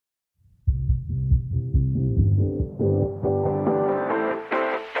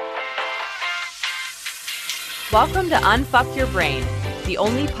Welcome to Unfuck Your Brain, the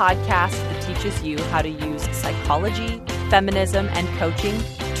only podcast that teaches you how to use psychology, feminism, and coaching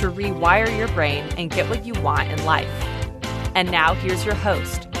to rewire your brain and get what you want in life. And now here's your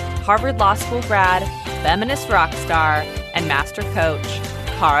host, Harvard Law School grad, feminist rock star, and master coach,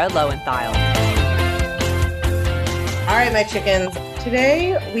 Kara Loewentheil. All right, my chickens.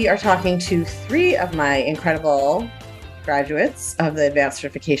 Today we are talking to three of my incredible graduates of the Advanced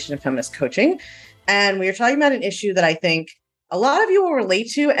Certification in Feminist Coaching. And we are talking about an issue that I think a lot of you will relate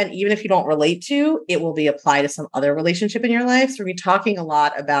to. And even if you don't relate to, it will be applied to some other relationship in your life. So we're talking a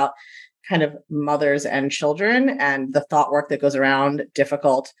lot about kind of mothers and children and the thought work that goes around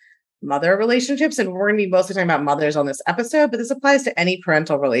difficult mother relationships. And we're going to be mostly talking about mothers on this episode, but this applies to any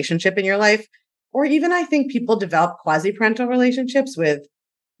parental relationship in your life. Or even I think people develop quasi-parental relationships with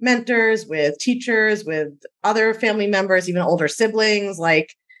mentors, with teachers, with other family members, even older siblings.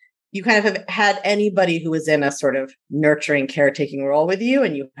 Like you kind of have had anybody who is in a sort of nurturing, caretaking role with you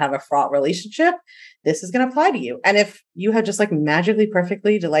and you have a fraught relationship, this is going to apply to you. And if you have just like magically,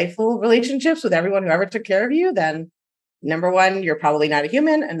 perfectly delightful relationships with everyone who ever took care of you, then number one, you're probably not a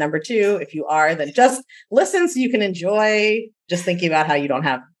human. And number two, if you are, then just listen so you can enjoy just thinking about how you don't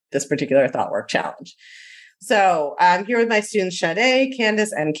have this particular thought work challenge. So I'm here with my students, Sade,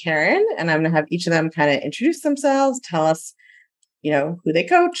 Candace, and Karen, and I'm going to have each of them kind of introduce themselves, tell us, who they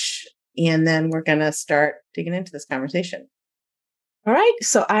coach, and then we're going to start digging into this conversation. All right.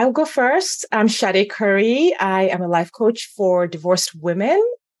 So I'll go first. I'm Sade Curry. I am a life coach for divorced women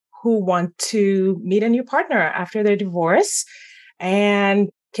who want to meet a new partner after their divorce, and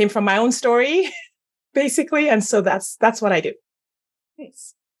came from my own story, basically. And so that's what I do.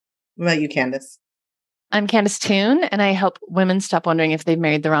 Nice. What about you, Candace? I'm Candace Toon, and I help women stop wondering if they've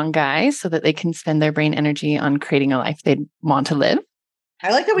married the wrong guy so that they can spend their brain energy on creating a life they want to live.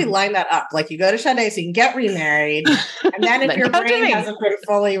 I like how we line that up. Like you go to Sade so you can get remarried. And then if your brain hasn't been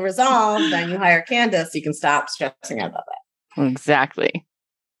fully resolved, then you hire Candace so you can stop stressing out about that. Exactly.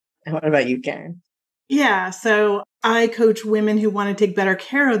 And what about you, Karen? Yeah, so I coach women who want to take better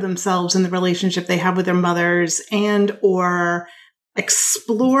care of themselves in the relationship they have with their mothers and or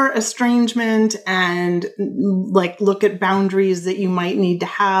explore estrangement and like look at boundaries that you might need to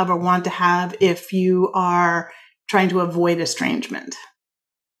have or want to have if you are trying to avoid estrangement.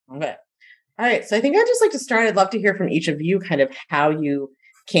 Okay. All right. So I think I'd just like to start. I'd love to hear from each of you kind of how you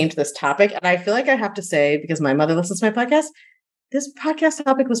came to this topic. And I feel like I have to say, because my mother listens to my podcast, this podcast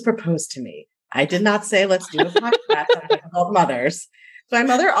topic was proposed to me. I did not say, let's do a podcast on difficult mothers. So my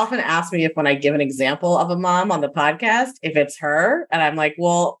mother often asks me if when I give an example of a mom on the podcast, if it's her. And I'm like,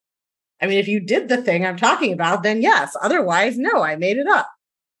 well, I mean, if you did the thing I'm talking about, then yes. Otherwise, no, I made it up.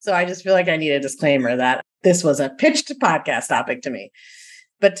 So I just feel like I need a disclaimer that this was a pitched podcast topic to me.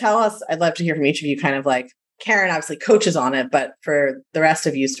 But tell us, I'd love to hear from each of you kind of like, Karen obviously coaches on it, but for the rest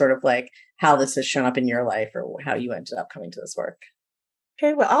of you, sort of like how this has shown up in your life or how you ended up coming to this work.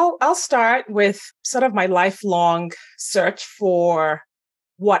 Okay, well, I'll start with sort of my lifelong search for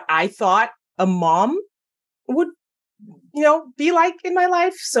what I thought a mom would, be like in my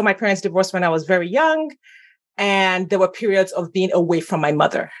life. So my parents divorced when I was very young, and there were periods of being away from my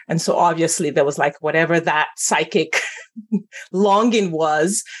mother. And so obviously there was like whatever that psychic longing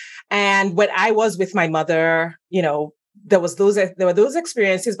was. And when I was with my mother, there were those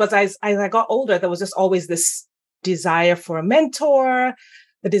experiences. But as I got older, there was just always this desire for a mentor,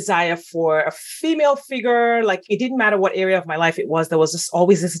 the desire for a female figure. Like it didn't matter what area of my life it was. There was just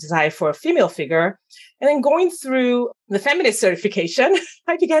always this desire for a female figure. And then going through the feminist certification,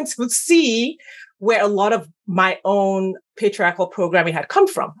 I began to see where a lot of my own patriarchal programming had come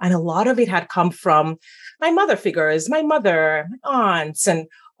from. And a lot of it had come from my mother figures, my mother, my aunts, and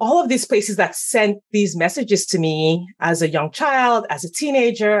all of these places that sent these messages to me as a young child, as a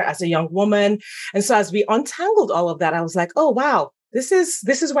teenager, as a young woman. And so as we untangled all of that, I was like, oh, wow, this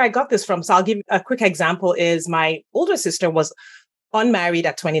is where I got this from. So I'll give a quick example is my older sister was unmarried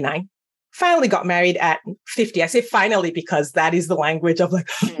at 29, finally got married at 50. I say finally, because that is the language of like,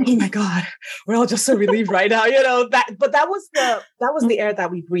 oh my God, we're all just so relieved right now, but that was the air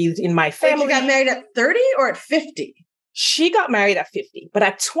that we breathed in my family. You got married at 30 or at 50? She got married at 50, but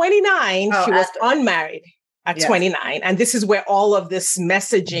at 29, she was unmarried at 29. And this is where all of this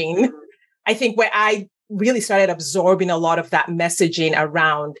messaging, I think where I really started absorbing a lot of that messaging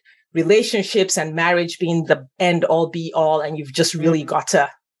around relationships and marriage being the end all be all. And you've just really got to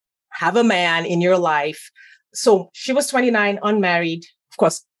have a man in your life. So she was 29, unmarried. Of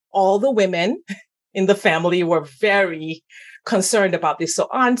course, all the women in the family were very concerned about this. So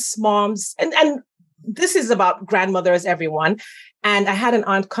aunts, moms, and this is about grandmothers, everyone. And I had an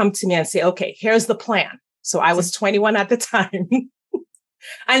aunt come to me and say, okay, here's the plan. So I was 21 at the time.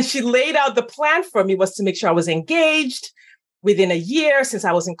 And she laid out the plan for me was to make sure I was engaged within a year since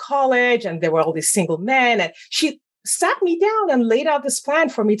I was in college and there were all these single men. And she sat me down and laid out this plan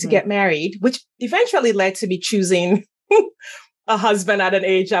for me to get married, which eventually led to me choosing a husband at an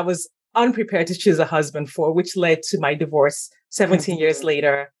age I was unprepared to choose a husband for, which led to my divorce 17 years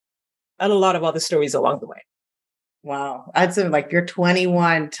later and a lot of other stories along the way. Wow. I'd say like you're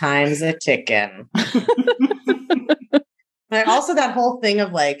 21 times a ticking. But also that whole thing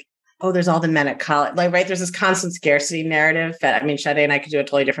of like, oh, there's all the men at college. Like, right, there's this constant scarcity narrative that, I mean, Sade and I could do a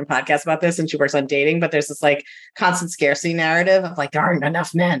totally different podcast about this, and she works on dating, but there's this like constant scarcity narrative of like, there aren't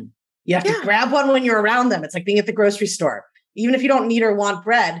enough men. You have to grab one when you're around them. It's like being at the grocery store. Even if you don't need or want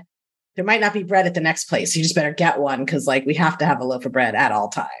bread, there might not be bread at the next place. You just better get one because like we have to have a loaf of bread at all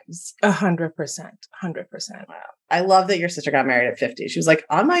times. 100%. 100%. Wow. I love that your sister got married at 50. She was like,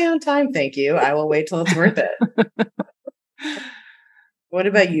 on my own time, thank you. I will wait till it's worth it. What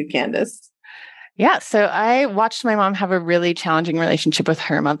about you, Candace? Yeah. So I watched my mom have a really challenging relationship with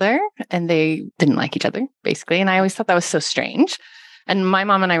her mother, and they didn't like each other, basically. And I always thought that was so strange. And my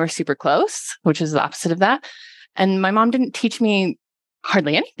mom and I were super close, which is the opposite of that. And my mom didn't teach me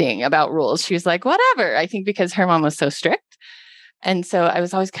hardly anything about rules. She was like, whatever. I think because her mom was so strict. And so I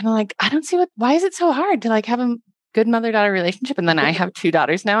was always kind of like, I don't see why is it so hard to like have a good mother-daughter relationship? And then I have 2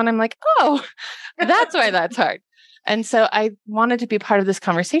 daughters now. And I'm like, oh, that's why that's hard. And so I wanted to be part of this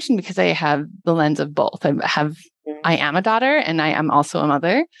conversation because I have the lens of both. I am a daughter and I am also a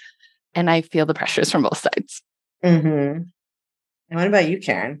mother, and I feel the pressures from both sides. Mm-hmm. And what about you,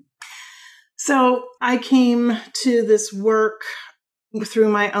 Karen? So I came to this work through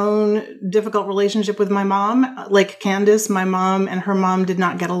my own difficult relationship with my mom. Like Candace, my mom and her mom did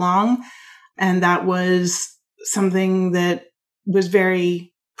not get along. And that was something that was very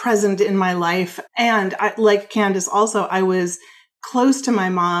present in my life. And I, like Candace also, I was close to my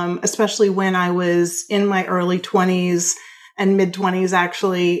mom, especially when I was in my early 20s and mid 20s,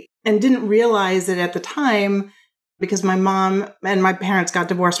 actually, and didn't realize it at the time because my mom and my parents got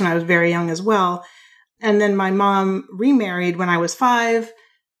divorced when I was very young as well. And then my mom remarried when I was 5.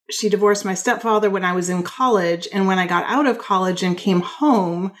 She divorced my stepfather when I was in college. And when I got out of college and came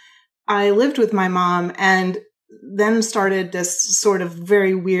home, I lived with my mom and then started this sort of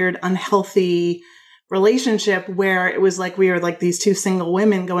very weird, unhealthy relationship where it was like we were like these 2 single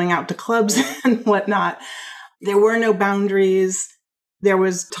women going out to clubs and whatnot. There were no boundaries. There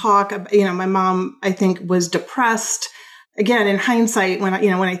was talk of, my mom, I think, was depressed. Again, in hindsight, when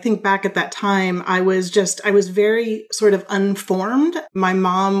I think back at that time, I was very sort of unformed. My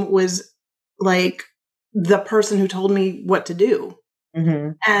mom was like the person who told me what to do.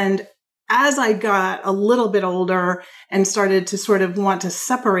 Mm-hmm. And as I got a little bit older and started to sort of want to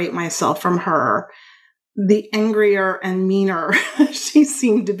separate myself from her, the angrier and meaner she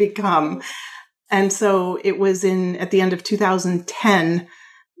seemed to become. And so it was at the end of 2010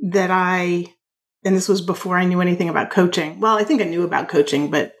 that and this was before I knew anything about coaching. Well, I think I knew about coaching,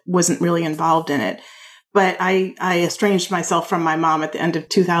 but wasn't really involved in it. But I estranged myself from my mom at the end of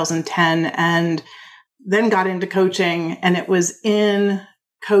 2010 and then got into coaching. And it was in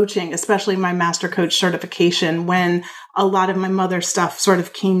coaching, especially my master coach certification, when a lot of my mother's stuff sort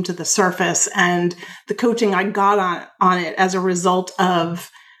of came to the surface, and the coaching I got on it as a result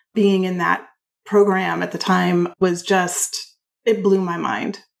of being in that program at the time was it blew my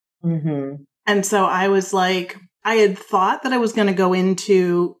mind. Mm-hmm. And so I was like, I had thought that I was going to go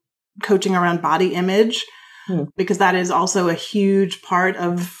into coaching around body image because that is also a huge part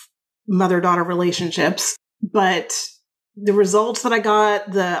of mother-daughter relationships. But the results that I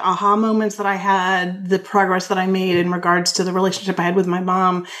got, the aha moments that I had, the progress that I made in regards to the relationship I had with my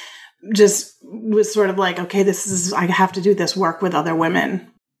mom just was sort of like, okay, I have to do this work with other women.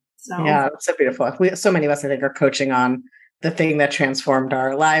 So yeah, it's so beautiful. So many of us, I think, are coaching on the thing that transformed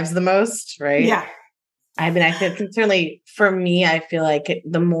our lives the most, right? Yeah. I mean, I think certainly for me, I feel like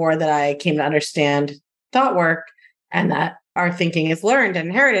the more that I came to understand thought work and that our thinking is learned and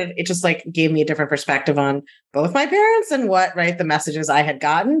inherited, it just like gave me a different perspective on both my parents and the messages I had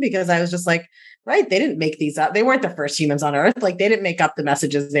gotten, because I was just like, right, they didn't make these up. They weren't the first humans on earth. Like they didn't make up the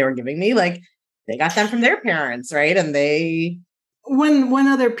messages they were giving me. Like they got them from their parents, right? And one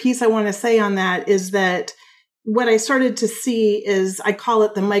other piece I want to say on that is that what I started to see is, I call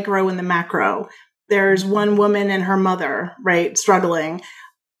it the micro and the macro. There's one woman and her mother, right, struggling.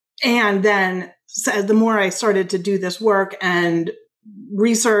 And then the more I started to do this work and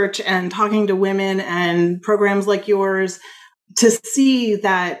research and talking to women and programs like yours, to see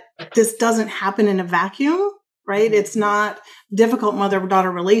that this doesn't happen in a vacuum. right? It's not difficult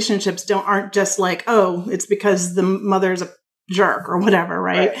mother-daughter relationships aren't just like, oh, it's because the mother's a jerk or whatever,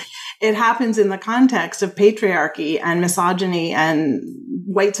 right? It happens in the context of patriarchy and misogyny and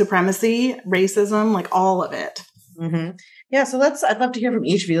white supremacy, racism, like all of it. Mm-hmm. Yeah. So I'd love to hear from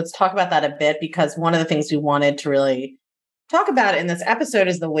each of you. Let's talk about that a bit, because one of the things we wanted to really talk about in this episode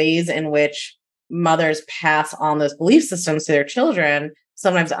is the ways in which mothers pass on those belief systems to their children,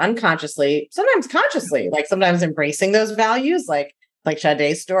 sometimes unconsciously, sometimes consciously, like sometimes embracing those values, like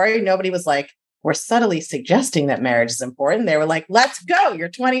Sade's story. Nobody was like, we're subtly suggesting that marriage is important. They were like, let's go. You're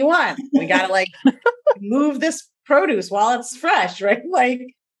 21. We got to like move this produce while it's fresh, right? Like,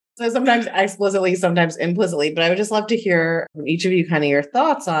 so sometimes explicitly, sometimes implicitly, but I would just love to hear from each of you kind of your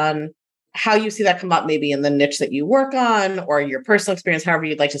thoughts on how you see that come up maybe in the niche that you work on or your personal experience, however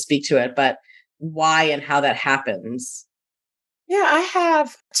you'd like to speak to it, but why and how that happens. Yeah, I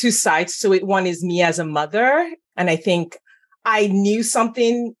have two sides to it. One is me as a mother. And I think I knew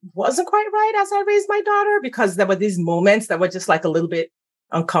something wasn't quite right as I raised my daughter, because there were these moments that were just like a little bit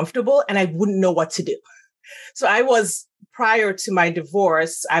uncomfortable and I wouldn't know what to do. So prior to my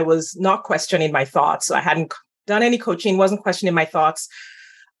divorce, I was not questioning my thoughts. So I hadn't done any coaching, wasn't questioning my thoughts,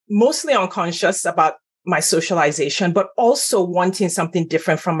 mostly unconscious about my socialization, but also wanting something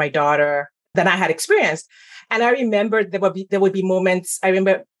different from my daughter than I had experienced. And I remember there would be moments, I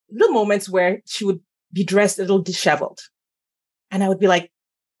remember little moments where she would be dressed a little disheveled. And I would be like,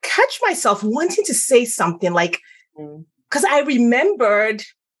 catch myself wanting to say something like, because I remembered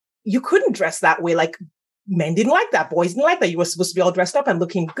you couldn't dress that way. Like men didn't like that. Boys didn't like that. You were supposed to be all dressed up and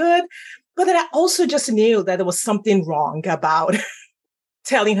looking good. But then I also just knew that there was something wrong about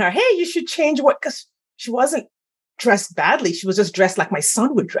telling her, hey, you should change because she wasn't dressed badly. She was just dressed like my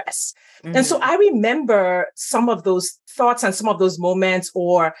son would dress. Mm-hmm. And so I remember some of those thoughts and some of those moments,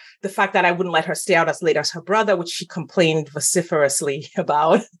 or the fact that I wouldn't let her stay out as late as her brother, which she complained vociferously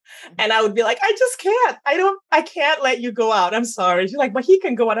about. And I would be like, I just can't. I can't let you go out. I'm sorry. She's like, but he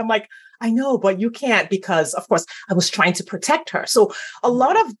can go out. I'm like, I know, but you can't, because of course I was trying to protect her. So a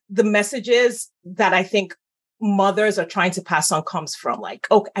lot of the messages that I think mothers are trying to pass on comes from like,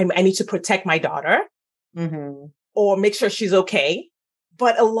 okay, I need to protect my daughter. Mm-hmm. Or make sure she's okay.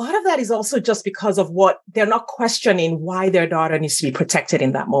 But a lot of that is also just because of what they're not questioning why their daughter needs to be protected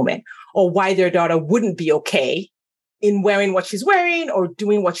in that moment, or why their daughter wouldn't be okay in wearing what she's wearing or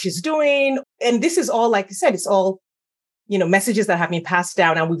doing what she's doing. And this is all, like you said, it's all, messages that have been passed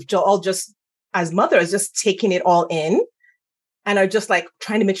down. And we've all just, as mothers, just taking it all in and are just like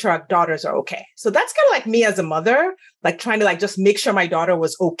trying to make sure our daughters are okay. So that's kind of like me as a mother, like trying to like just make sure my daughter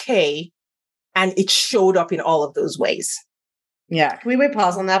was okay. And it showed up in all of those ways. Yeah. Can we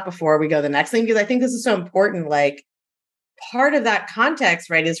pause on that before we go to the next thing? Because I think this is so important. Like part of that context,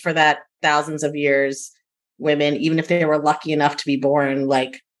 right, is for that thousands of years, women, even if they were lucky enough to be born,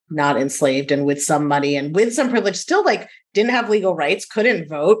 like not enslaved and with some money and with some privilege, still like didn't have legal rights, couldn't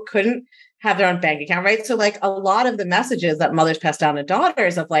vote, couldn't have their own bank account, right? So like a lot of the messages that mothers pass down to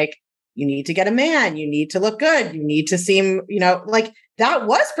daughters of like, you need to get a man, you need to look good, you need to seem, like that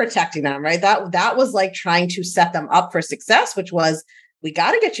was protecting them, right? That was like trying to set them up for success, which was, we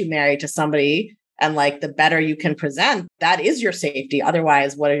got to get you married to somebody. And like the better you can present, that is your safety.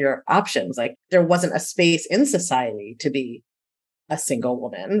 Otherwise, what are your options? Like there wasn't a space in society to be a single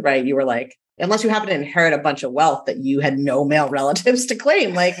woman, right? You were like, unless you happen to inherit a bunch of wealth that you had no male relatives to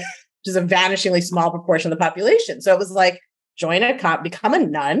claim, like, which is a vanishingly small proportion of the population. So it was like, join a cop, become a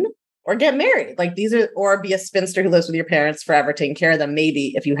nun, or get married. Like these are, or be a spinster who lives with your parents forever, taking care of them.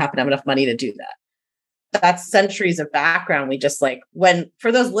 Maybe if you happen to have enough money to do that. That's centuries of background. We just like,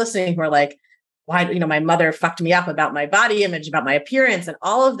 for those listening who are like, why, my mother fucked me up about my body image, about my appearance and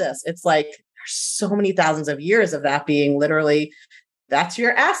all of this. It's like, there's so many thousands of years of that being literally, that's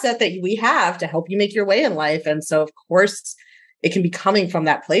your asset that we have to help you make your way in life. And so of course it can be coming from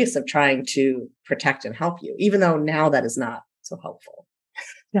that place of trying to protect and help you, even though now that is not so helpful.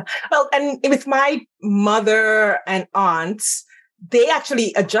 Yeah. Well, and with my mother and aunts, they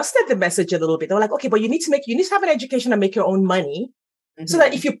actually adjusted the message a little bit. They were like, okay, but you need to have an education and make your own money. Mm-hmm. So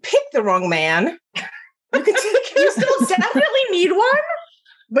that if you pick the wrong man, you still definitely need one,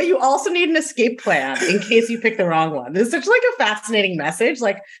 but you also need an escape plan in case you pick the wrong one. This is such like a fascinating message.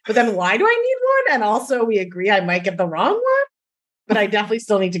 Like, but then why do I need one? And also we agree I might get the wrong one, but I definitely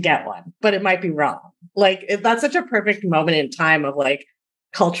still need to get one, but it might be wrong. Like that's such a perfect moment in time of like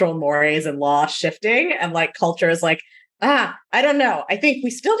cultural mores and law shifting. And like culture is like, I don't know. I think we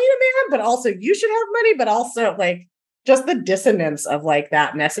still need a man, but also you should have money, but also like just the dissonance of like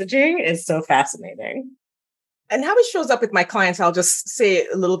that messaging is so fascinating. And how it shows up with my clients, I'll just say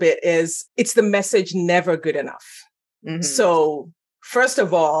a little bit, is it's the message never good enough. Mm-hmm. So first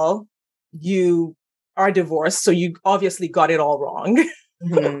of all, you are divorced, so you obviously got it all wrong.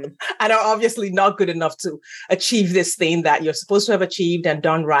 Mm-hmm. And are obviously not good enough to achieve this thing that you're supposed to have achieved and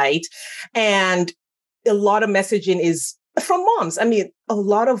done right. And a lot of messaging is from moms. I mean, a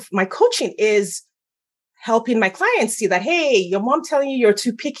lot of my coaching is helping my clients see that, hey, your mom telling you you're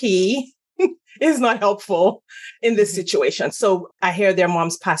too picky is not helpful in this situation. So I hear their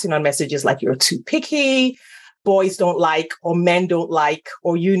moms passing on messages like you're too picky, boys don't like, or men don't like,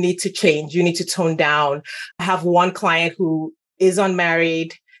 or you need to change, you need to tone down. I have one client who is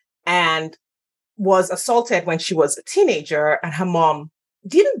unmarried and was assaulted when she was a teenager, and her mom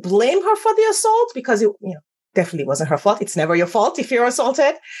didn't blame her for the assault because it definitely wasn't her fault. It's never your fault if you're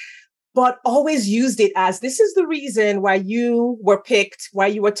assaulted, but always used it as this is the reason why you were picked, why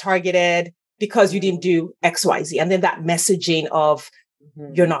you were targeted, because you didn't do X, Y, Z. And then that messaging of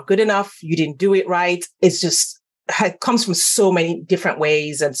you're not good enough, you didn't do it right. It comes from so many different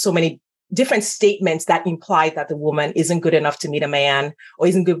ways and so many different statements that imply that the woman isn't good enough to meet a man, or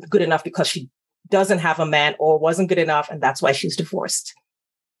isn't good enough because she doesn't have a man, or wasn't good enough, and that's why she's divorced.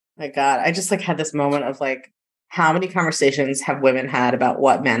 My God, I just had this moment of how many conversations have women had about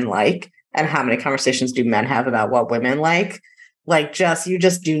what men like, and how many conversations do men have about what women like? You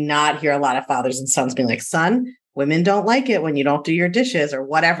just do not hear a lot of fathers and sons being like, son, women don't like it when you don't do your dishes, or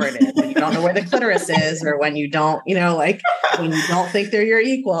whatever it is, when you don't know where the clitoris is, or when you don't, when you don't think they're your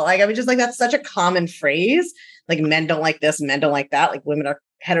equal. That's such a common phrase. Men don't like this, men don't like that. Women are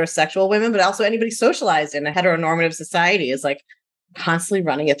heterosexual women, but also anybody socialized in a heteronormative society is constantly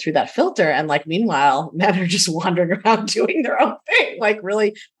running it through that filter. And meanwhile, men are just wandering around doing their own thing,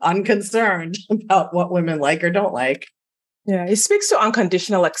 really unconcerned about what women like or don't like. Yeah, it speaks to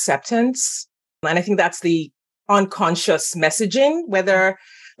unconditional acceptance. And I think that's the unconscious messaging, whether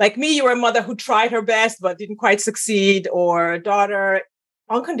like me, you were a mother who tried her best, but didn't quite succeed, or a daughter.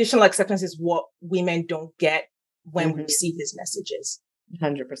 Unconditional acceptance is what women don't get when we receive these messages.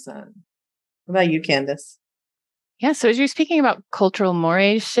 100%. What about you, Candace? Yeah. So as you're speaking about cultural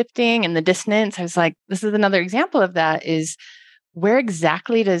mores shifting and the dissonance, I was like, this is another example of that is where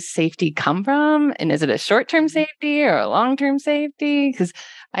exactly does safety come from? And is it a short-term safety or a long-term safety? Because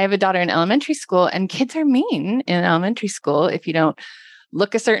I have a daughter in elementary school, and kids are mean in elementary school if you don't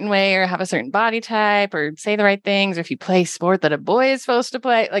look a certain way or have a certain body type or say the right things, or if you play sport that a boy is supposed to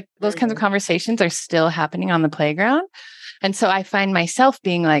play. Those kinds of conversations are still happening on the playground. And so I find myself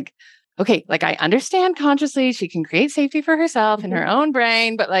being like, okay, I understand consciously she can create safety for herself in her own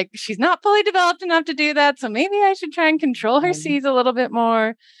brain, but she's not fully developed enough to do that. So maybe I should try and control her C's a little bit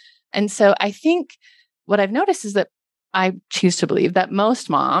more. And so I think what I've noticed is that I choose to believe that most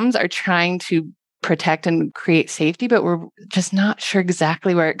moms are trying to protect and create safety, but we're just not sure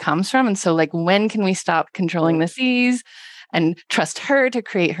exactly where it comes from. And so when can we stop controlling the C's and trust her to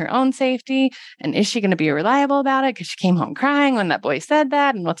create her own safety? And is she going to be reliable about it? Because she came home crying when that boy said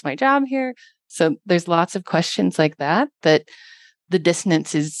that. And what's my job here? So there's lots of questions like that the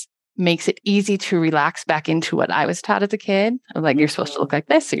dissonance makes it easy to relax back into what I was taught as a kid. You're supposed to look like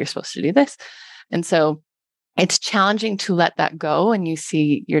this, so you're supposed to do this. And so it's challenging to let that go when you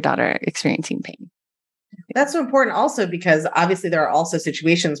see your daughter experiencing pain. That's so important also, because obviously there are also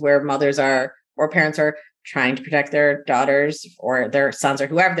situations where mothers or parents are trying to protect their daughters or their sons or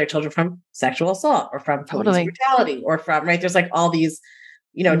whoever, their children, from sexual assault or from police brutality or from, there's all these,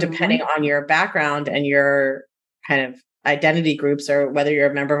 depending on your background and your kind of identity groups, or whether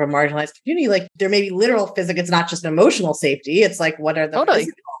you're a member of a marginalized community, there may be literal physical, it's not just emotional safety. It's what are the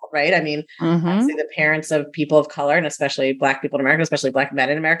physical, right? I mean, obviously the parents of people of color, and especially Black people in America, especially Black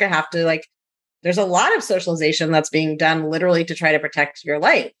men in America, have to there's a lot of socialization that's being done literally to try to protect your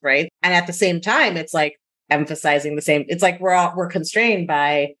life, right? And at the same time, it's emphasizing the same. It's we're constrained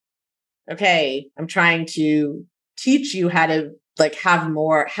by, okay, I'm trying to teach you how to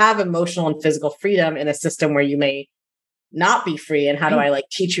have emotional and physical freedom in a system where you may not be free. And how do I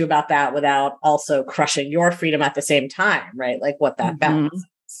teach you about that without also crushing your freedom at the same time, right? What that balance is.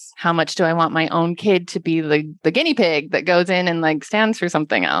 How much do I want my own kid to be the guinea pig that goes in and stands for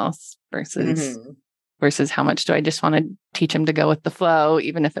something else versus how much do I just want to teach them to go with the flow,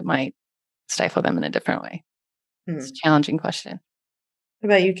 even if it might stifle them in a different way? It's a challenging question. What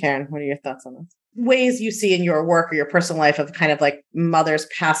about you, Karen? What are your thoughts on this? Ways you see in your work or your personal life of kind of mothers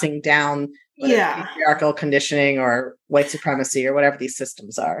passing down patriarchal conditioning or white supremacy or whatever these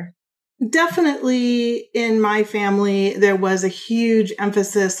systems are. Definitely in my family, there was a huge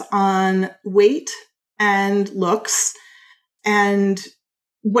emphasis on weight and looks. And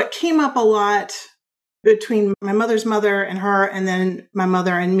what came up a lot between my mother's mother and her, and then my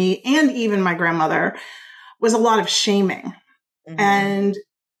mother and me, and even my grandmother, was a lot of shaming. And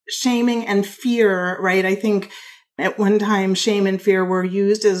shaming and fear, right? I think at one time, shame and fear were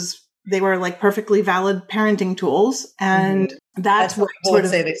used as they were like perfectly valid parenting tools. And that's what people would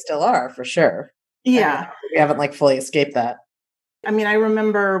say they still are, for sure. Yeah. I mean, we haven't like fully escaped that. I mean, I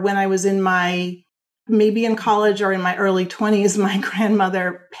remember when I was maybe in college or in my early 20s, my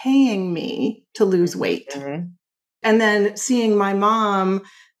grandmother paying me to lose weight. And then seeing my mom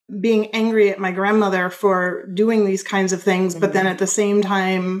being angry at my grandmother for doing these kinds of things, but then at the same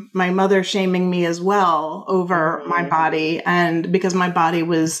time, my mother shaming me as well over my body, and because my body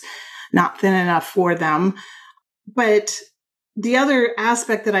was not thin enough for them. But the other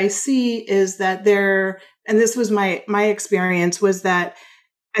aspect that I see is that and this was my experience, was that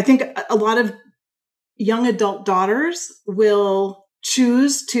I think a lot of young adult daughters will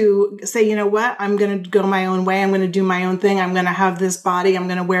choose to say, you know what, I'm going to go my own way. I'm going to do my own thing. I'm going to have this body. I'm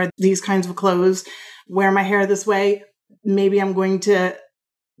going to wear these kinds of clothes, wear my hair this way. Maybe I'm going to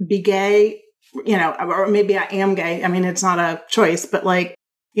be gay, or maybe I am gay. I mean, it's not a choice, but like,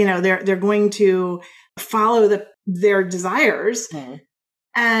 they're going to follow their desires,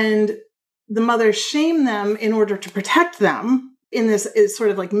 and the mothers shame them in order to protect them. In this is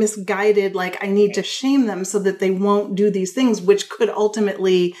sort of like misguided, like I need to shame them so that they won't do these things, which could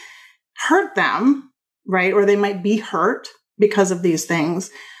ultimately hurt them, right? Or they might be hurt because of these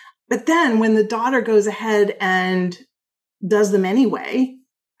things. But then when the daughter goes ahead and does them anyway,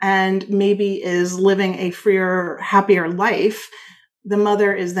 and maybe is living a freer, happier life, the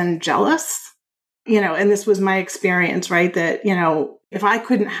mother is then jealous, and this was my experience, right? That, if I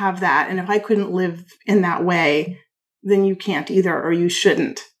couldn't have that, and if I couldn't live in that way, then you can't either, or you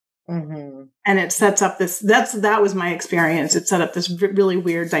shouldn't. And it sets up that was my experience. It set up this really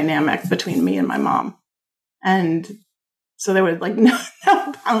weird dynamic between me and my mom. And so there was like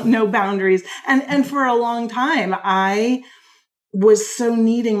no boundaries. And for a long time, I was so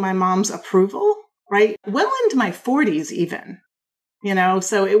needing my mom's approval, right? Well into my 40s even,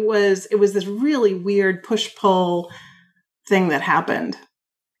 so it was this really weird push-pull thing that happened.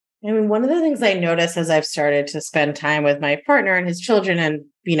 I mean, one of the things I notice as I've started to spend time with my partner and his children and,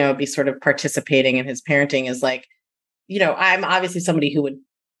 be sort of participating in his parenting is like, I'm obviously somebody who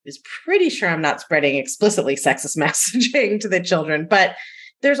is pretty sure I'm not spreading explicitly sexist messaging to the children, but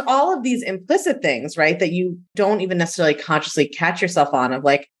there's all of these implicit things, right? That you don't even necessarily consciously catch yourself on of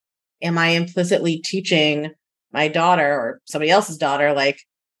like, am I implicitly teaching my daughter or somebody else's daughter, like,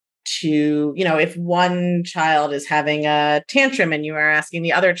 to, if one child is having a tantrum and you are asking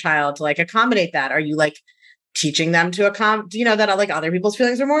the other child to like accommodate that, are you like teaching them to that like other people's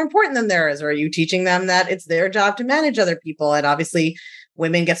feelings are more important than theirs? Or are you teaching them that it's their job to manage other people? And obviously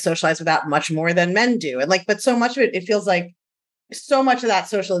women get socialized with that much more than men do. And like, but so much of it feels like so much of that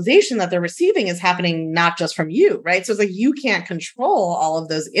socialization that they're receiving is happening not just from you, right? So it's like, you can't control all of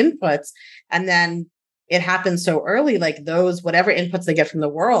those inputs. And then it happens so early, like those, whatever inputs they get from the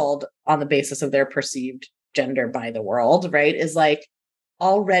world on the basis of their perceived gender by the world, right, is like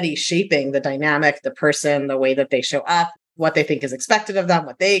already shaping the dynamic, the person, the way that they show up, what they think is expected of them,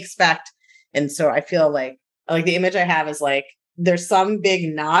 what they expect. And so I feel like the image I have is like, there's some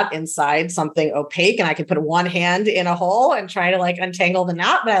big knot inside something opaque, and I can put one hand in a hole and try to like untangle the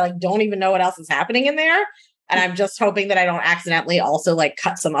knot, but I like don't even know what else is happening in there. And I'm just hoping that I don't accidentally also like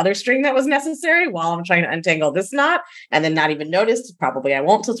cut some other string that was necessary while I'm trying to untangle this knot and then not even notice. Probably I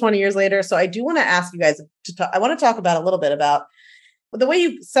won't till 20 years later. So I do want to ask you guys I want to talk about a little bit about the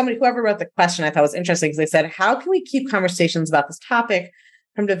way whoever wrote the question, I thought was interesting because they said, how can we keep conversations about this topic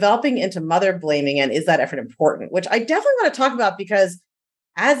from developing into mother blaming? And is that effort important? Which I definitely want to talk about because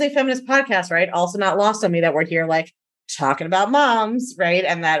as a feminist podcast, right, also not lost on me that we're here like talking about moms, right?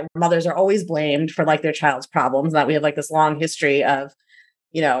 And that mothers are always blamed for like their child's problems. And that we have like this long history of,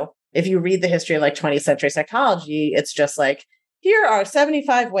 if you read the history of like 20th century psychology, it's just like, here are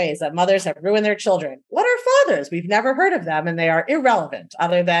 75 ways that mothers have ruined their children. What are fathers? We've never heard of them and they are irrelevant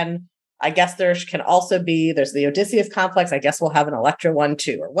other than, I guess there's the Odysseus complex. I guess we'll have an Electra one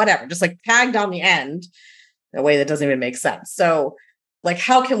too, or whatever, just like tagged on the end in a way that doesn't even make sense. So like,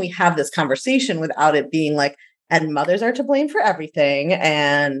 how can we have this conversation without it being like, and mothers are to blame for everything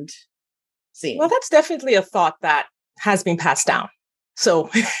and see? Well, that's definitely a thought that has been passed down. So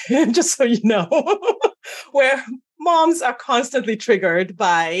just so you know, where moms are constantly triggered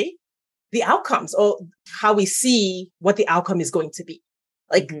by the outcomes or how we see what the outcome is going to be.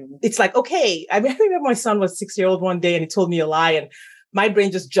 Like, It's like, okay, I remember my son was 6-year-old one day and he told me a lie and my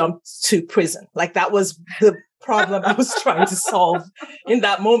brain just jumped to prison. Like that was the problem I was trying to solve in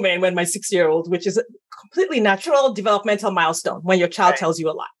that moment when my 6-year-old, which is completely natural developmental milestone when your child tells you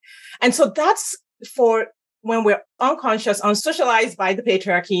a lie. And so that's for when we're unconscious, unsocialized by the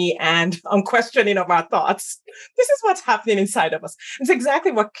patriarchy and unquestioning of our thoughts. This is what's happening inside of us. It's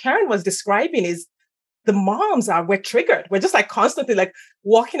exactly what Karen was describing is the moms we're triggered. We're just like constantly like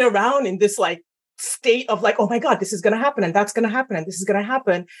walking around in this like state of like, oh my God, this is going to happen and that's going to happen and this is going to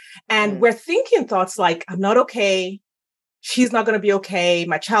happen. And we're thinking thoughts like, I'm not okay. She's not going to be okay.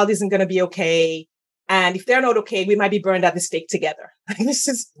 My child isn't going to be okay. And if they're not okay, we might be burned at the stake together. This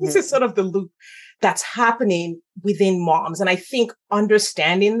is sort of the loop that's happening within moms. And I think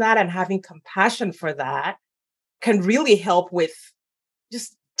understanding that and having compassion for that can really help with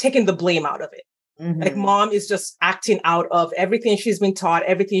just taking the blame out of it. Like mom is just acting out of everything she's been taught,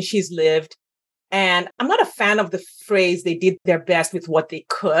 everything she's lived. And I'm not a fan of the phrase, they did their best with what they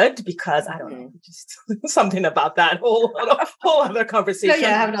could, because I don't know, just something about that whole other conversation. No,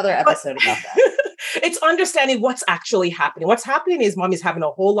 yeah, have another episode about that. It's understanding what's actually happening. What's happening is mom is having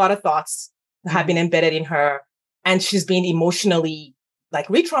a whole lot of thoughts that have been embedded in her, and she's being emotionally like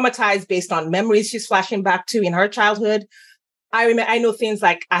re-traumatized based on memories she's flashing back to in her childhood. I know things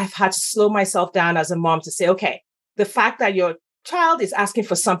like I've had to slow myself down as a mom to say, okay, the fact that your child is asking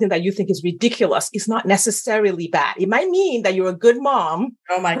for something that you think is ridiculous is not necessarily bad. It might mean that you're a good mom.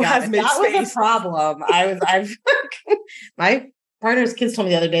 Oh my God, that was a problem. My partner's kids told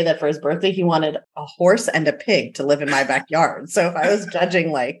me the other day that for his birthday, he wanted a horse and a pig to live in my backyard. So if I was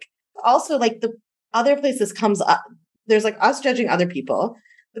judging, like, also like the other place this comes up, there's like us judging other people,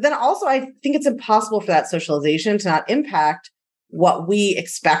 but then also I think it's impossible for that socialization to not impact what we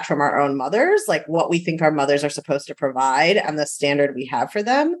expect from our own mothers, like what we think our mothers are supposed to provide and the standard we have for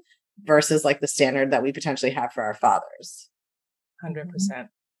them versus like the standard that we potentially have for our fathers. 100%.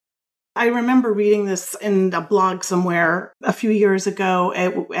 I remember reading this in a blog somewhere a few years ago,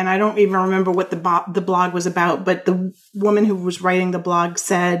 and I don't even remember what the blog was about, but the woman who was writing the blog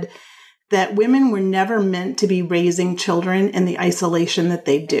said that women were never meant to be raising children in the isolation that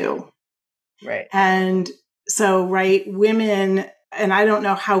they do. Right. And so, right, women, and I don't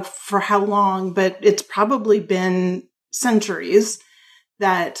know for how long, but it's probably been centuries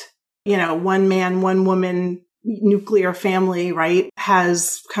that, you know, one man, one woman, nuclear family, right,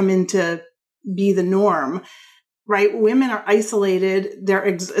 has come into be the norm, right? Women are isolated. They're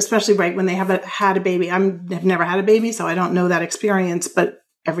especially right when they have had a baby. I've never had a baby, so I don't know that experience, but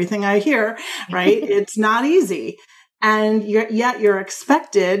everything I hear, right, it's not easy. And yet you're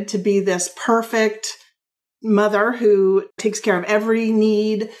expected to be this perfect mother who takes care of every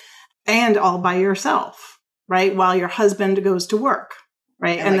need and all by yourself, right? While your husband goes to work.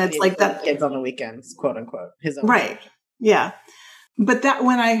 Right. And that's like that kids on the weekends, quote unquote, his own. Right. Yeah. But that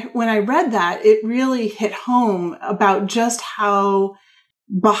when I read that, it really hit home about just how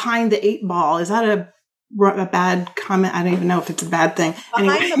behind the eight ball, is that a bad comment? I don't even know if it's a bad thing.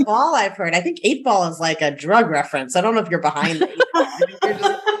 Behind the ball, I've heard. I think eight ball is like a drug reference. I don't know if you're behind the eight ball. I think you're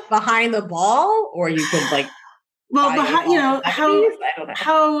just behind the ball, or you could like. Well, behind, you know,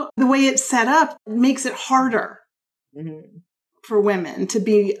 how the way it's set up makes it harder. Mm-hmm. For women to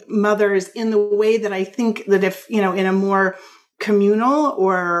be mothers in the way that I think that if, you know, in a more communal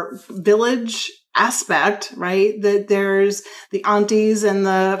or village aspect, right, that there's the aunties and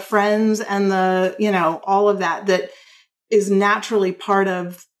the friends and the, you know, all of that is naturally part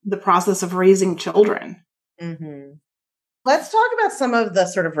of the process of raising children. Mm-hmm. Let's talk about some of the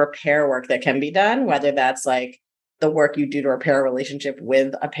sort of repair work that can be done, whether that's like the work you do to repair a relationship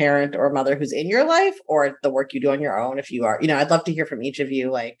with a parent or mother who's in your life, or the work you do on your own. If you are, you know, I'd love to hear from each of you,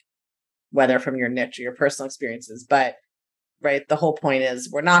 like whether from your niche or your personal experiences, but right. The whole point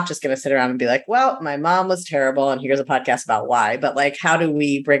is we're not just going to sit around and be like, well, my mom was terrible and here's a podcast about why, but like, how do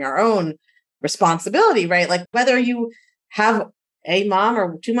we bring our own responsibility, right? Like whether you have a mom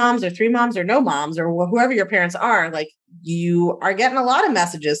or two moms or three moms or no moms or whoever your parents are, like you are getting a lot of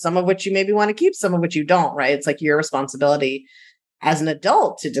messages, some of which you maybe want to keep, some of which you don't, right? It's like your responsibility as an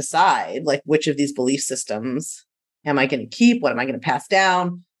adult to decide like which of these belief systems am I going to keep? What am I going to pass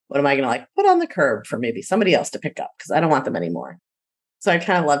down? What am I going to like put on the curb for maybe somebody else to pick up? Because I don't want them anymore. So I'd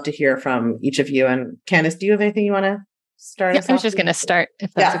kind of love to hear from each of you. And Candace, do you have anything you want to start? Yeah, I was just going to start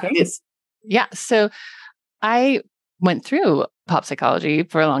if that's okay. Please. Yeah. So I went through pop psychology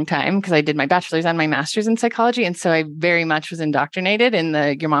for a long time because I did my bachelor's and my master's in psychology. And so I very much was indoctrinated in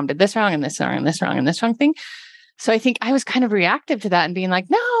the, your mom did this wrong and this wrong and this wrong and this wrong thing. So I think I was kind of reactive to that and being like,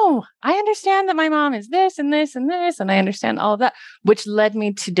 no, I understand that my mom is this and this and this. And I understand all of that, which led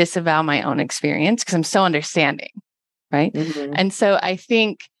me to disavow my own experience because I'm so understanding. Right. Mm-hmm. And so I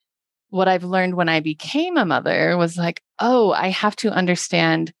think what I've learned when I became a mother was like, oh, I have to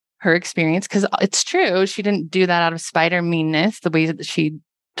understand her experience, because it's true. She didn't do that out of spite or meanness. The way that she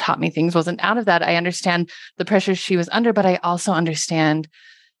taught me things wasn't out of that. I understand the pressure she was under, but I also understand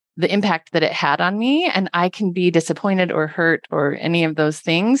the impact that it had on me. And I can be disappointed or hurt or any of those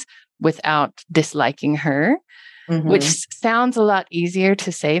things without disliking her, which sounds a lot easier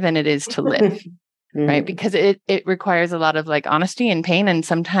to say than it is to live, right? Because it requires a lot of like honesty and pain. And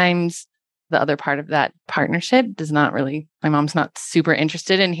sometimes the other part of that partnership does not really, my mom's not super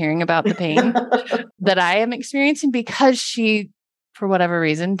interested in hearing about the pain that I am experiencing, because she, for whatever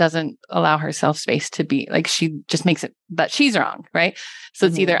reason, doesn't allow herself space to be like, she just makes it that she's wrong, right? So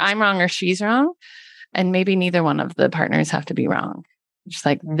it's either I'm wrong or she's wrong. And maybe neither one of the partners have to be wrong. Just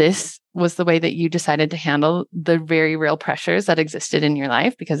like this was the way that you decided to handle the very real pressures that existed in your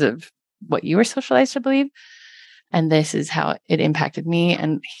life because of what you were socialized to believe. And this is how it impacted me.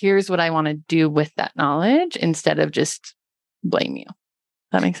 And here's what I want to do with that knowledge instead of just blame you.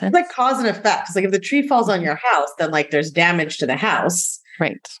 That makes sense. It's like cause and effect. It's like if the tree falls on your house, then like there's damage to the house.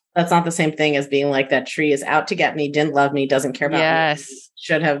 Right. That's not the same thing as being like that tree is out to get me, didn't love me, doesn't care about me,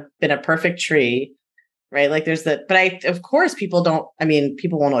 should have been a perfect tree. Right. Like there's that. But of course, people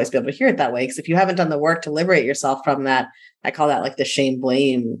won't always be able to hear it that way. Because if you haven't done the work to liberate yourself from that, I call that like the shame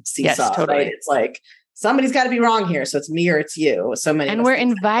blame seesaw. Yes, totally. Right? It's like somebody's got to be wrong here. So it's me or it's you. So many. And we're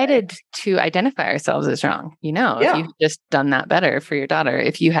invited to identify ourselves as wrong. If you've just done that better for your daughter,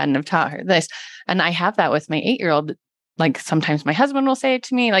 if you hadn't have taught her this. And I have that with my 8-year-old. Like sometimes my husband will say it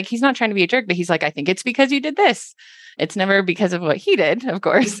to me, like he's not trying to be a jerk, but he's like, I think it's because you did this. It's never because of what he did. Of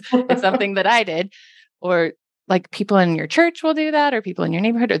course, it's something that I did. Or like people in your church will do that, or people in your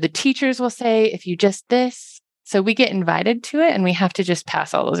neighborhood, or the teachers will say, if you just this. So we get invited to it and we have to just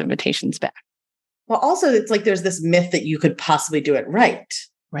pass all those invitations back. Well, also, it's like there's this myth that you could possibly do it right.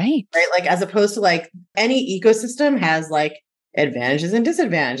 Right. Like as opposed to like any ecosystem has like advantages and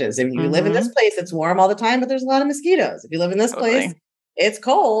disadvantages. If you live in this place, it's warm all the time, but there's a lot of mosquitoes. If you live in this place, it's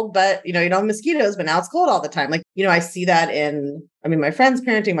cold, but you don't have mosquitoes, but now it's cold all the time. Like, I see that in, my friend's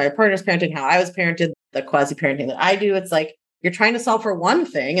parenting, my partner's parenting, how I was parented, the quasi-parenting that I do. It's like, you're trying to solve for one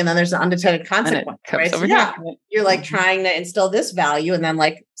thing and then there's an unintended consequence, right? So you're like trying to instill this value. And then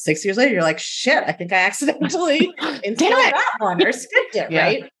like 6 years later, you're like, shit, I think I accidentally instilled that one or skipped it,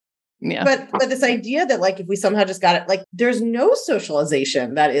 right? Yeah. But this idea that like, if we somehow just got it, like there's no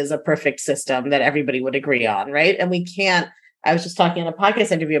socialization that is a perfect system that everybody would agree on, right? And we can't, I was just talking in a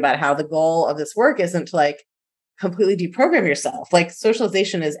podcast interview about how the goal of this work isn't to like completely deprogram yourself. Like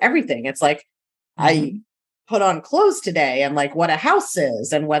socialization is everything. It's like, I put on clothes today and like what a house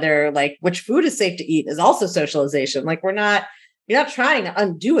is and whether like which food is safe to eat is also socialization. Like you're not trying to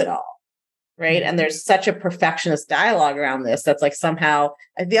undo it all. Right. And there's such a perfectionist dialogue around this. That's like somehow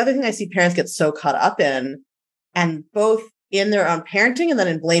the other thing I see parents get so caught up in, and both in their own parenting and then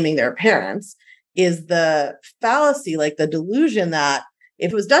in blaming their parents, is the fallacy, like the delusion that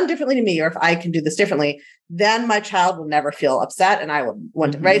if it was done differently to me, or if I can do this differently, then my child will never feel upset and I will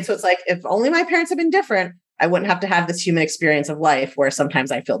want to, right? So it's like, if only my parents had been different, I wouldn't have to have this human experience of life where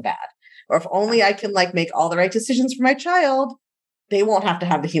sometimes I feel bad. Or if only I can like make all the right decisions for my child, they won't have to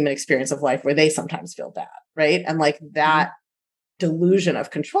have the human experience of life where they sometimes feel bad, right? And like that delusion of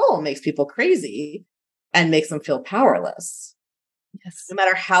control makes people crazy and makes them feel powerless. Yes. No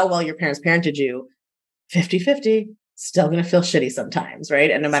matter how well your parents parented you, 50-50, still going to feel shitty sometimes,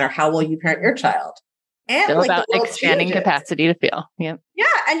 right? And no matter how well you parent your child. And still like about expanding capacity to feel. Yeah. Yeah.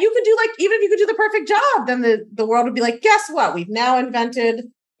 And you could do like, even if you could do the perfect job, then the world would be like, guess what? We've now invented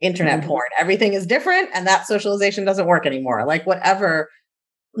internet porn. Everything is different. And that socialization doesn't work anymore. Like whatever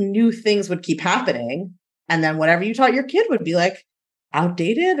new things would keep happening. And then whatever you taught your kid would be like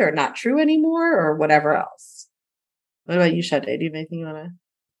outdated or not true anymore or whatever else. What about you, Sade? Do you have anything you want to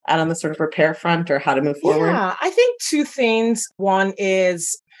add on the sort of repair front or how to move forward? Yeah, I think two things. One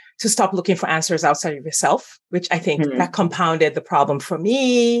is to stop looking for answers outside of yourself, which I think that compounded the problem for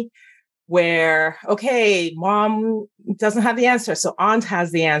me, where, okay, mom doesn't have the answers. So aunt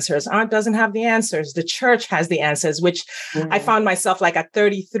has the answers. Aunt doesn't have the answers. The church has the answers, which I found myself like at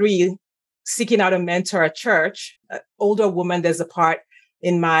 33 seeking out a mentor at church, an older woman. There's a part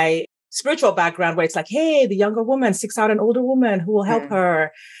in my spiritual background where it's like, hey, the younger woman seeks out an older woman who will help her.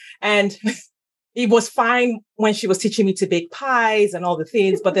 And it was fine when she was teaching me to bake pies and all the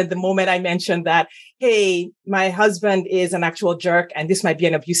things. But then the moment I mentioned that, hey, my husband is an actual jerk and this might be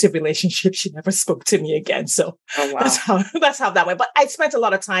an abusive relationship, she never spoke to me again. So that's how that went. But I spent a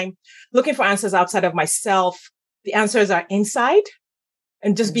lot of time looking for answers outside of myself. The answers are inside,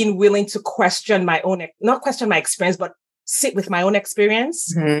 and just being willing to question my own, not question my experience, but sit with my own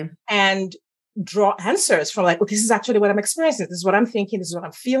experience and draw answers from like, oh, this is actually what I'm experiencing. This is what I'm thinking. This is what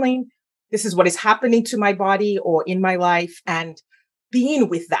I'm feeling. This is what is happening to my body or in my life, and being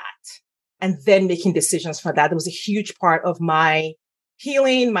with that and then making decisions for that. That was a huge part of my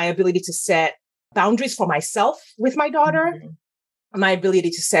healing, my ability to set boundaries for myself with my daughter, my ability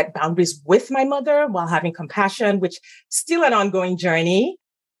to set boundaries with my mother while having compassion, which still an ongoing journey.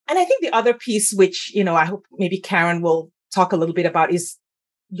 And I think the other piece, which, I hope maybe Karen will talk a little bit about, is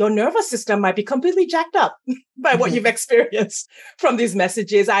your nervous system might be completely jacked up by what you've experienced from these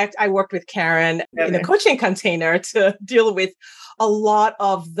messages. I worked with Karen in a coaching container to deal with a lot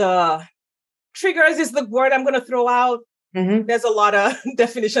of the triggers is the word I'm going to throw out. There's a lot of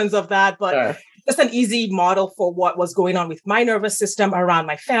definitions of that, but just an easy model for what was going on with my nervous system around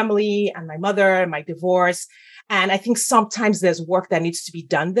my family and my mother and my divorce. And I think sometimes there's work that needs to be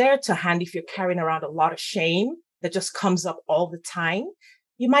done there to hand if you're carrying around a lot of shame that just comes up all the time.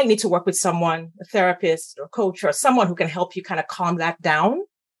 You might need to work with someone, a therapist or coach or someone who can help you kind of calm that down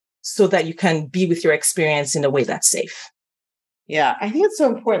so that you can be with your experience in a way that's safe. Yeah, I think it's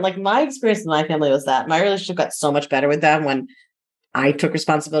so important. Like my experience in my family was that my relationship got so much better with them when I took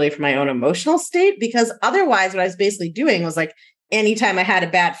responsibility for my own emotional state, because otherwise what I was basically doing was like, anytime I had a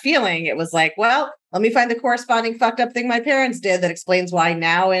bad feeling, it was like, well, let me find the corresponding fucked up thing my parents did that explains why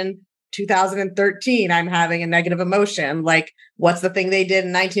now in 2013, I'm having a negative emotion. Like, what's the thing they did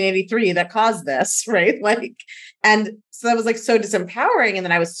in 1983 that caused this, right? Like, and so that was like so disempowering. And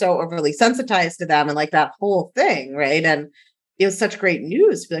then I was so overly sensitized to them and like that whole thing, right? And it was such great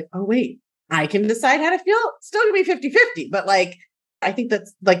news to be like, oh, wait, I can decide how to feel. Still gonna be 50-50. But like, I think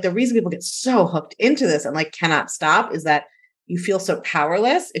that's like the reason people get so hooked into this and like cannot stop is that you feel so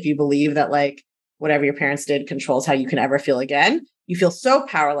powerless if you believe that like whatever your parents did controls how you can ever feel again. You feel so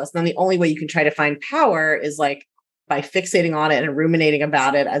powerless. And then the only way you can try to find power is like by fixating on it and ruminating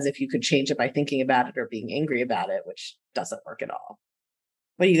about it as if you could change it by thinking about it or being angry about it, which doesn't work at all.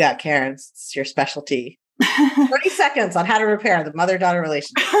 What do you got, Karen? It's your specialty. 30 seconds on how to repair the mother-daughter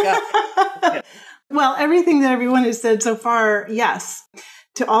relationship. Go. Well, everything that everyone has said so far, yes,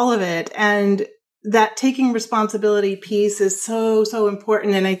 to all of it. And that taking responsibility piece is so, so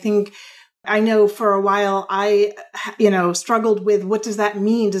important. And I know for a while I, struggled with what does that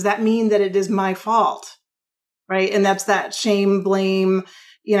mean? Does that mean that it is my fault? Right. And that's that shame, blame,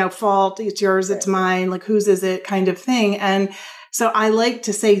 fault. It's yours, it's mine. Like, whose is it kind of thing. And so I like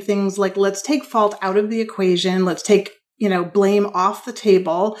to say things like, let's take fault out of the equation. Let's take, blame off the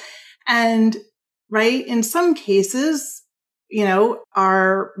table. And right. In some cases,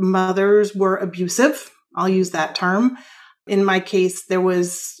 our mothers were abusive. I'll use that term. In my case, there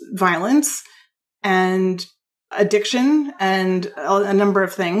was violence and addiction and a number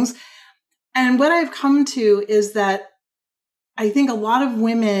of things. And what I've come to is that I think a lot of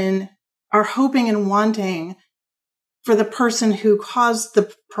women are hoping and wanting for the person who caused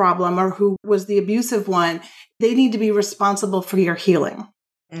the problem or who was the abusive one. They need to be responsible for your healing.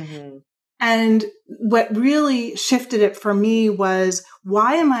 Mm-hmm. And what really shifted it for me was,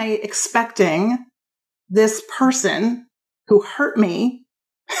 why am I expecting this person who hurt me,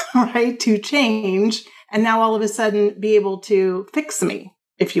 right, to change and now all of a sudden be able to fix me,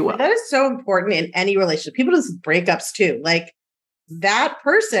 if you will? That is so important in any relationship. People do breakups too. Like, that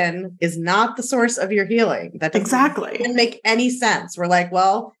person is not the source of your healing. That doesn't make any sense. We're like,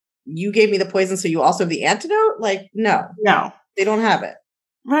 well, you gave me the poison, so you also have the antidote? Like, no, they don't have it.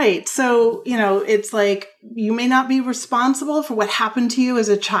 Right. So, it's like, you may not be responsible for what happened to you as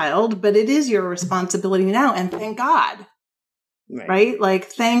a child, but it is your responsibility now. And thank God. Right? Like,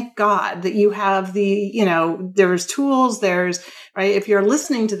 thank God that you have there's tools, right? If you're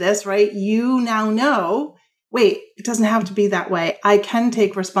listening to this, right, you now know, wait, it doesn't have to be that way. I can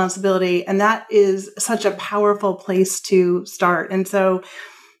take responsibility. And that is such a powerful place to start. And so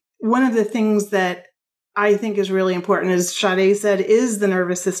one of the things that I think is really important, as Sade said, is the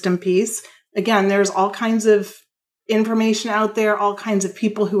nervous system piece. Again, there's all kinds of information out there, all kinds of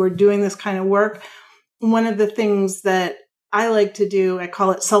people who are doing this kind of work. One of the things that I like to do, I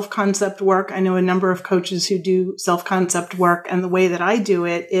call it self-concept work. I know a number of coaches who do self-concept work, and the way that I do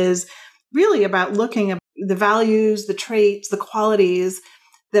it is really about looking at the values, the traits, the qualities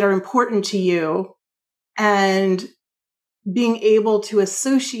that are important to you, and being able to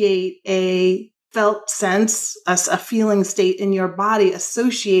associate a felt sense, a feeling state in your body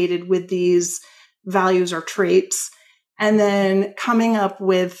associated with these values or traits, and then coming up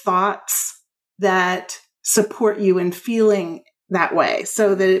with thoughts that support you in feeling that way,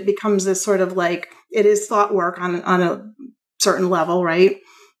 so that it becomes this sort of like, it is thought work on a certain level, right?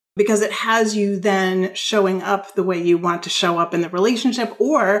 because it has you then showing up the way you want to show up in the relationship.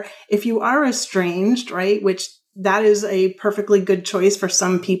 Or if you are estranged, right, which that is a perfectly good choice for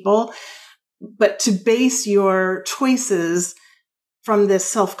some people, but to base your choices from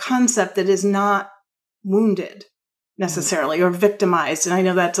this self-concept that is not wounded necessarily or victimized. And I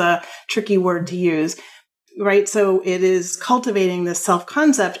know that's a tricky word to use, right? So it is cultivating this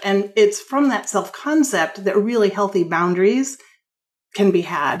self-concept, and it's from that self-concept that really healthy boundaries can be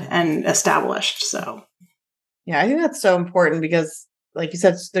had and established. So, yeah, I think that's so important because, like you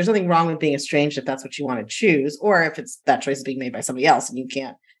said, there's nothing wrong with being estranged if that's what you want to choose, or if it's that choice is being made by somebody else and you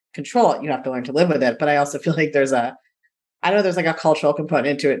can't control it, you have to learn to live with it. But I also feel like there's like a cultural component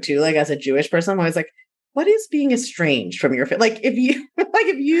into it too. Like as a Jewish person, I'm always like, what is being estranged from your family? Like if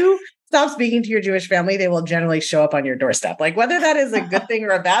you stop speaking to your Jewish family, they will generally show up on your doorstep. Like whether that is a good thing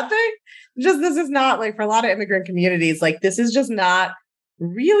or a bad thing, this is not like for a lot of immigrant communities, like this is just not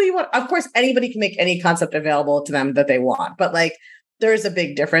really what, of course, anybody can make any concept available to them that they want. But like there's a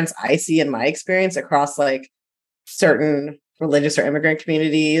big difference I see in my experience across like certain religious or immigrant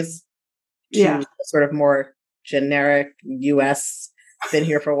communities to sort of more generic US, been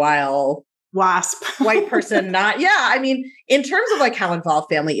here for a while, WASP, white person, not. Yeah. I mean, in terms of like how involved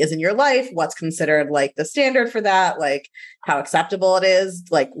family is in your life, what's considered like the standard for that, like how acceptable it is,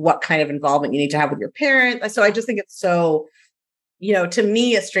 like what kind of involvement you need to have with your parent. So I just think it's so, to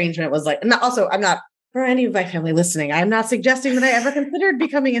me, estrangement was like, and also I'm not, for any of my family listening, I'm not suggesting that I ever considered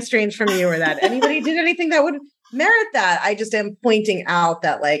becoming estranged from you or that anybody did anything that would merit that. I just am pointing out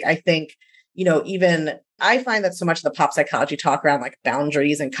that like, I think, even I find that so much of the pop psychology talk around like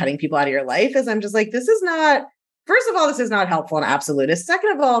boundaries and cutting people out of your life is I'm just like, this is not, first of all, this is not helpful and absolutist.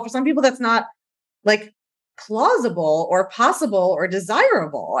 Second of all, for some people, that's not like plausible or possible or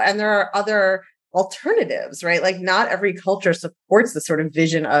desirable. And there are other alternatives, right? Like not every culture supports the sort of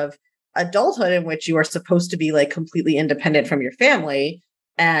vision of adulthood in which you are supposed to be like completely independent from your family.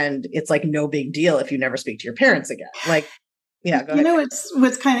 And it's like no big deal if you never speak to your parents again. Like, yeah, go ahead. It's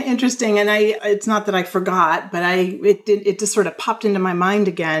what's kind of interesting, and it's not that I forgot, but it just sort of popped into my mind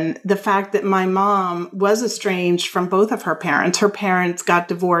again. The fact that my mom was estranged from both of her parents. Her parents got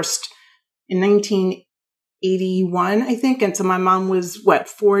divorced in 1981, I think. And so my mom was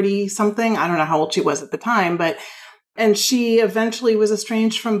 40 something. I don't know how old she was at the time, and she eventually was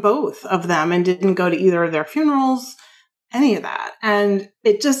estranged from both of them and didn't go to either of their funerals, any of that. And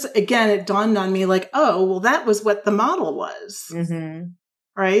it just, again, it dawned on me like, oh, well, that was what the model was. Mm-hmm.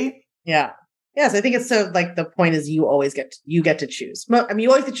 Right? Yeah. Yes. I think it's so like the point is you get to choose. I mean, you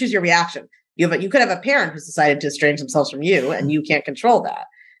always get to choose your reaction. You could have a parent who's decided to estrange themselves from you and you can't control that.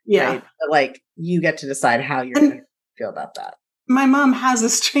 Yeah. Right? But like you get to decide how you're going to feel about that. My mom has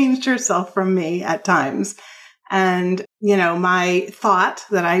estranged herself from me at times. And, my thought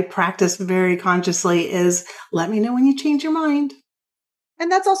that I practice very consciously is let me know when you change your mind.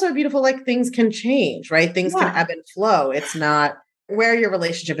 And that's also beautiful, like things can change, right? Things can ebb and flow. It's not where your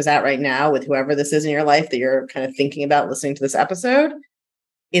relationship is at right now with whoever this is in your life that you're kind of thinking about listening to this episode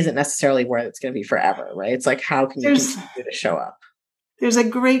isn't necessarily where it's going to be forever, right? It's like, how can you continue to show up? There's a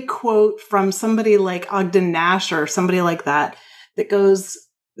great quote from somebody like Ogden Nash or somebody like that goes,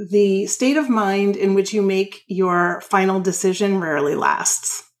 the state of mind in which you make your final decision rarely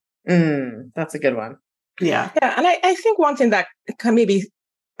lasts. That's a good one. Yeah. Yeah. And I think one thing that can maybe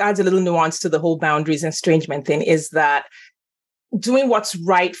adds a little nuance to the whole boundaries and estrangement thing is that doing what's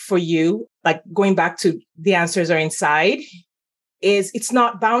right for you, like going back to the answers are inside, it's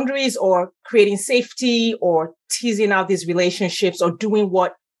not boundaries or creating safety or teasing out these relationships or doing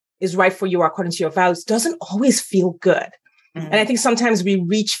what is right for you according to your values doesn't always feel good. Mm-hmm. And I think sometimes we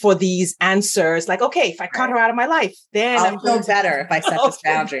reach for these answers like, okay, if I cut her out of my life, then I'll feel better if I set this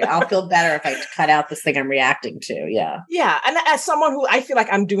boundary. I'll feel better if I cut out this thing I'm reacting to. Yeah. Yeah. And as someone who I feel like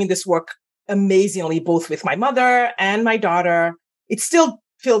I'm doing this work amazingly, both with my mother and my daughter, it still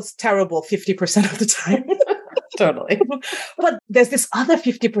feels terrible 50% of the time. Totally. But there's this other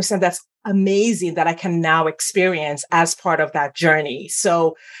 50% that's amazing that I can now experience as part of that journey.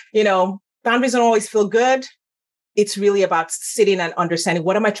 So, boundaries don't always feel good. It's really about sitting and understanding,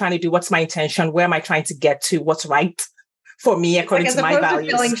 what am I trying to do? What's my intention? Where am I trying to get to? What's right for me according to my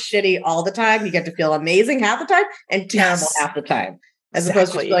values? As opposed to feeling shitty all the time, you get to feel amazing half the time and terrible half the time, as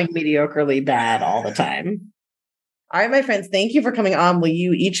opposed to feeling mediocrely bad all the time. All right, my friends, thank you for coming on. Will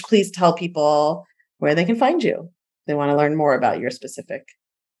you each please tell people where they can find you if they want to learn more about your specific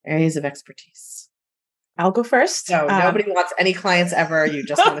areas of expertise? I'll go first. No, nobody wants any clients ever. You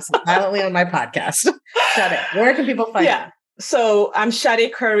just want to sit silently on my podcast. Shut it. Where can people find you? So I'm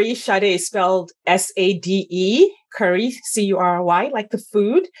Sade Curry. Sade is spelled S-A-D-E, Curry, C-U-R-Y, like the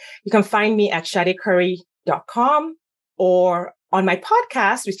food. You can find me at shadecurry.com or on my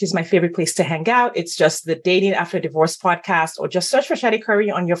podcast, which is my favorite place to hang out. It's just the Dating After Divorce podcast, or just search for Sade Curry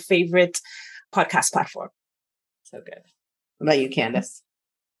on your favorite podcast platform. So good. What about you, Candace?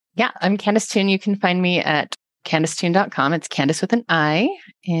 Yeah, I'm Candace Toon. You can find me at CandaceToon.com. It's Candace with an I.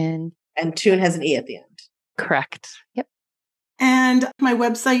 And Toon has an E at the end. Correct. Yep. And my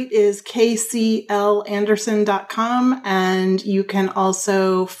website is kclanderson.com. And you can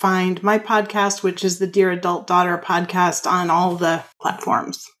also find my podcast, which is the Dear Adult Daughter podcast, on all the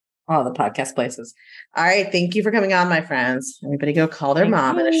platforms. All the podcast places. All right. Thank you for coming on, my friends. Everybody go call their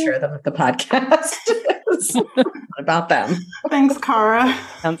mom and assure them that the podcast is about them. Thanks, Cara.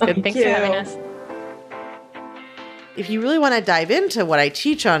 Sounds good. Thanks for having us. If you really want to dive into what I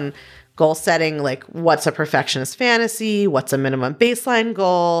teach on goal setting, like what's a perfectionist fantasy, what's a minimum baseline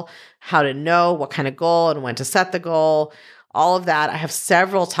goal, how to know what kind of goal and when to set the goal, all of that. I have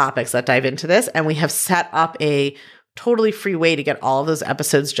several topics that dive into this, and we have set up a totally free way to get all of those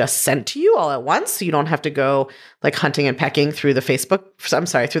episodes just sent to you all at once. So you don't have to go like hunting and pecking through the through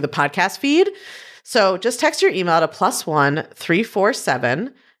the podcast feed. So just text your email to +1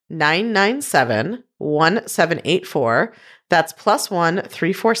 347 997 1784. That's +1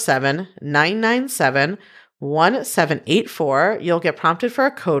 347 997 1784. You'll get prompted for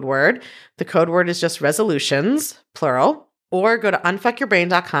a code word. The code word is just resolutions, plural, or go to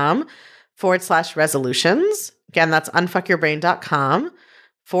unfuckyourbrain.com/resolutions. Again, that's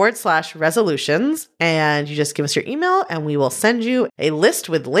unfuckyourbrain.com/resolutions. And you just give us your email and we will send you a list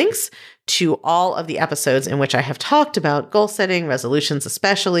with links to all of the episodes in which I have talked about goal setting, resolutions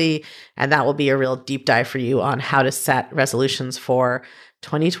especially. And that will be a real deep dive for you on how to set resolutions for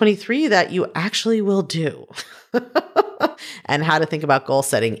 2023 that you actually will do. And how to think about goal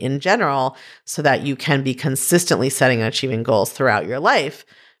setting in general so that you can be consistently setting and achieving goals throughout your life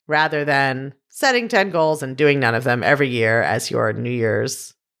rather than setting 10 goals and doing none of them every year as your New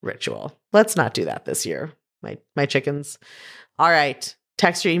Year's ritual. Let's not do that this year, my chickens. All right.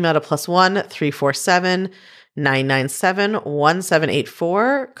 Text your email to +1 347 997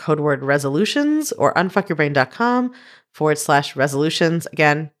 1784, code word resolutions, or unfuckyourbrain.com/resolutions.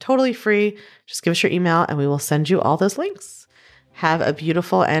 Again, totally free. Just give us your email and we will send you all those links. Have a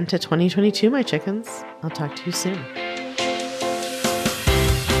beautiful end to 2022, my chickens. I'll talk to you soon.